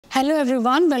Hello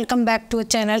everyone, welcome back to our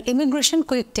channel Immigration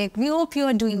Quick Take. We hope you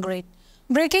are doing great.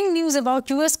 Breaking news about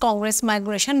US Congress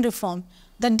migration reform.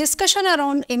 The discussion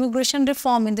around immigration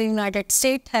reform in the United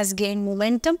States has gained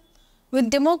momentum, with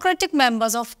Democratic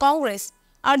members of Congress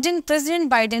urging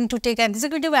President Biden to take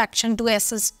executive action to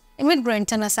assist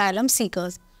immigrants and asylum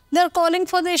seekers. They are calling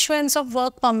for the issuance of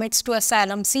work permits to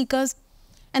asylum seekers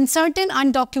and certain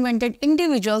undocumented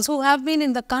individuals who have been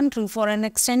in the country for an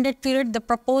extended period. The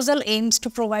proposal aims to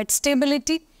provide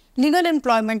stability, legal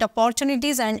employment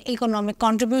opportunities, and economic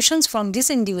contributions from these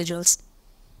individuals.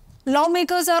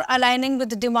 Lawmakers are aligning with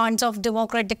the demands of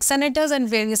Democratic senators and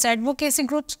various advocacy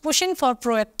groups pushing for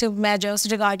proactive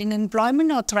measures regarding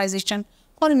employment authorization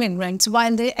for immigrants.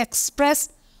 While they express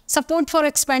support for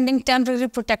expanding temporary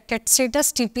protected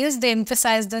status (TPS), they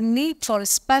emphasize the need for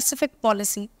specific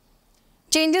policy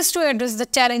changes to address the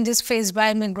challenges faced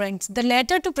by immigrants. The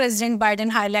letter to President Biden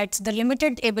highlights the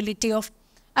limited ability of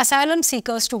asylum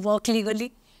seekers to work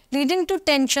legally, leading to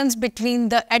tensions between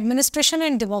the administration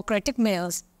and Democratic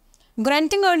mayors.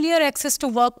 Granting earlier access to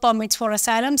work permits for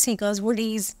asylum seekers would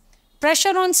ease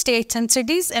pressure on states and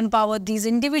cities, empower these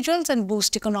individuals, and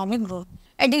boost economic growth.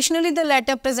 Additionally, the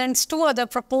letter presents two other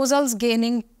proposals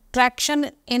gaining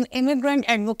traction in immigrant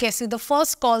advocacy. The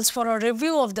first calls for a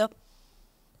review of the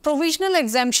Provisional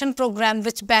Exemption Program,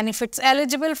 which benefits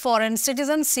eligible foreign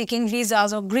citizens seeking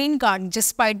visas or green cards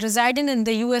despite residing in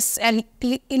the U.S.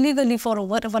 illegally for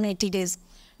over 180 days.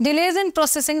 Delays in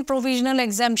processing provisional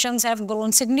exemptions have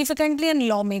grown significantly, and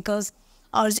lawmakers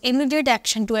urge immediate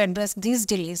action to address these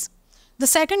delays. The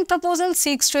second proposal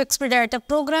seeks to expedite a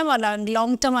program allowing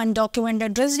long-term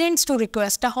undocumented residents to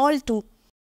request a halt to